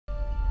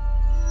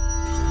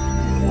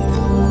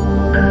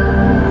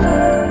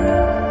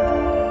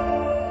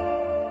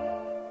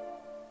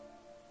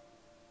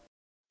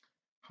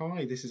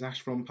Hi, this is Ash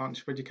from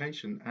Partnership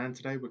Education, and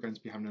today we're going to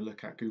be having a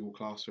look at Google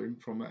Classroom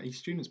from a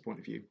student's point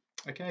of view.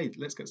 Okay,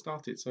 let's get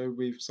started. So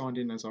we've signed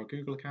in as our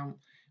Google account.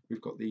 We've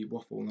got the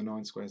waffle and the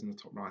 9 squares in the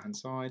top right hand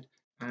side,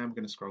 and we're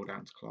going to scroll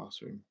down to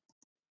Classroom.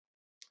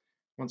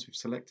 Once we've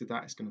selected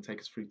that, it's going to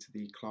take us through to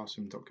the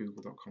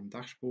classroom.google.com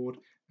dashboard,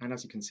 and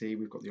as you can see,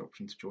 we've got the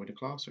option to join a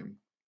classroom.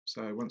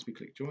 So once we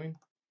click join,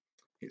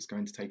 it's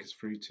going to take us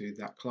through to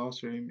that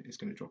classroom. It's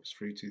going to drop us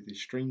through to the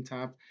stream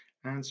tab,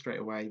 and straight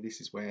away this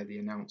is where the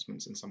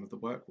announcements and some of the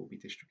work will be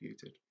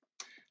distributed.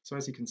 So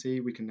as you can see,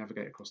 we can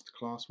navigate across the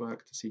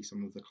classwork to see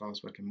some of the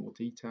classwork in more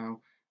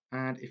detail,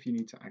 and if you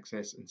need to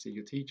access and see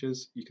your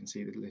teachers, you can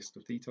see the list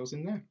of details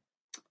in there.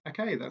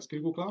 Okay, that's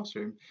Google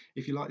Classroom.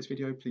 If you like this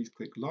video, please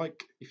click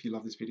like. If you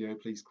love this video,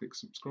 please click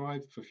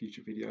subscribe for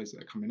future videos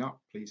that are coming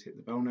up. Please hit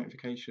the bell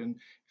notification.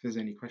 If there's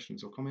any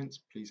questions or comments,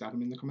 please add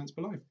them in the comments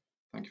below.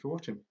 Thank you for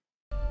watching.